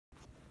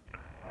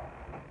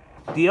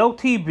the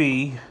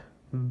LTB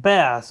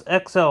Bass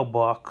XL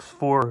box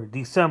for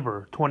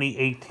December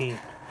 2018.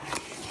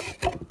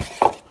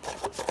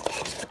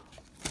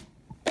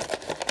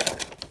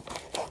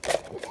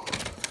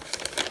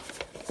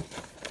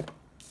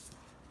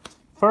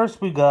 First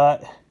we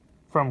got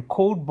from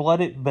Cold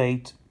Blooded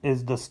Baits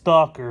is the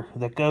Stalker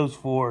that goes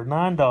for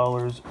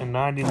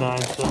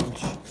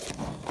 $9.99.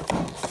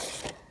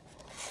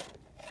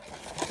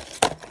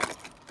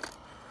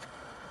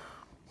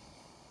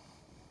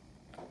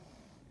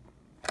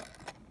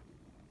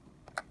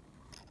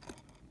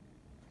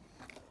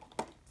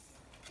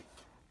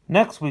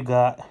 Next we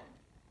got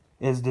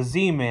is the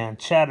Z-Man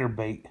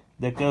Chatterbait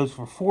that goes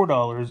for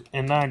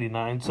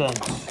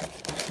 $4.99.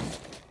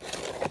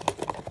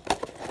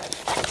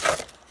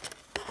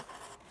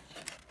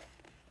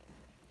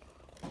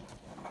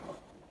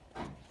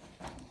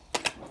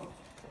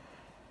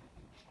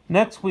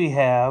 Next we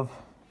have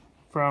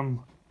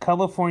from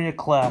California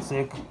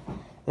Classic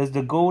is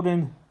the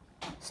Golden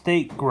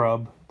State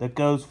Grub that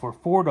goes for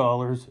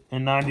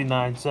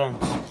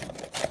 $4.99.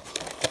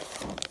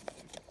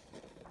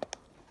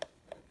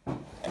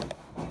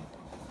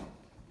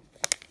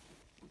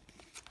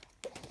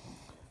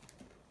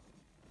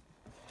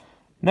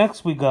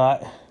 Next we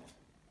got,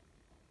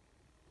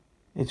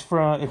 it's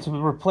a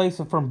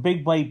replacement from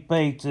Big Bite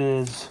Baits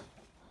is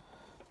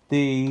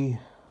the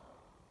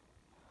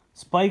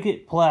Spike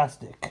It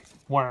Plastic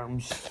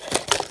Worms.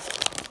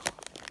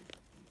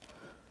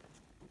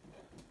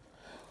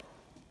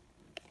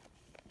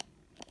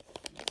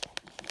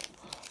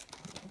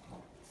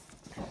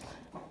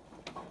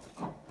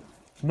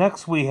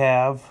 Next we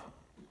have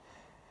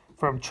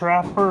from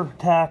Trapper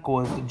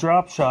Tackle is the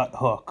Drop Shot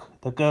Hook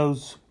that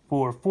goes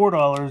for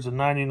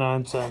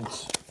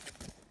 $4.99.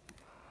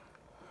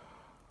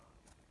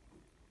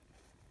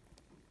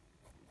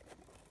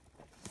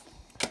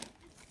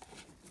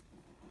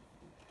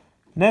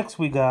 Next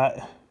we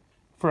got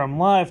from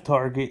Live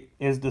Target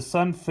is the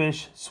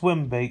Sunfish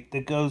Swim Bait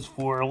that goes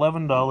for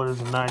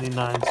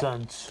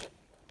 $11.99.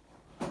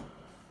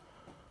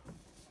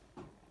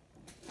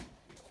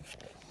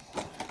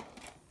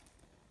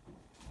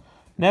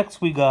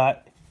 Next we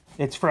got,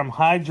 it's from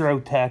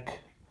Hydrotech,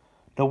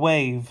 the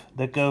Wave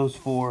that goes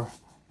for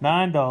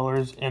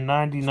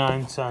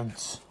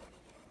 $9.99.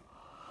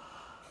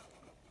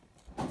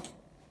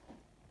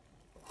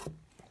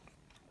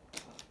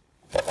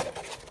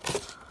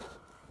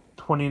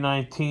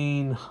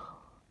 2019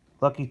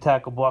 Lucky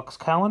Tackle Box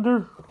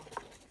Calendar.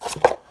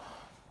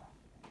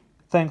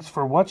 Thanks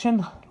for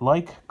watching.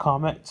 Like,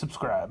 comment,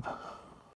 subscribe.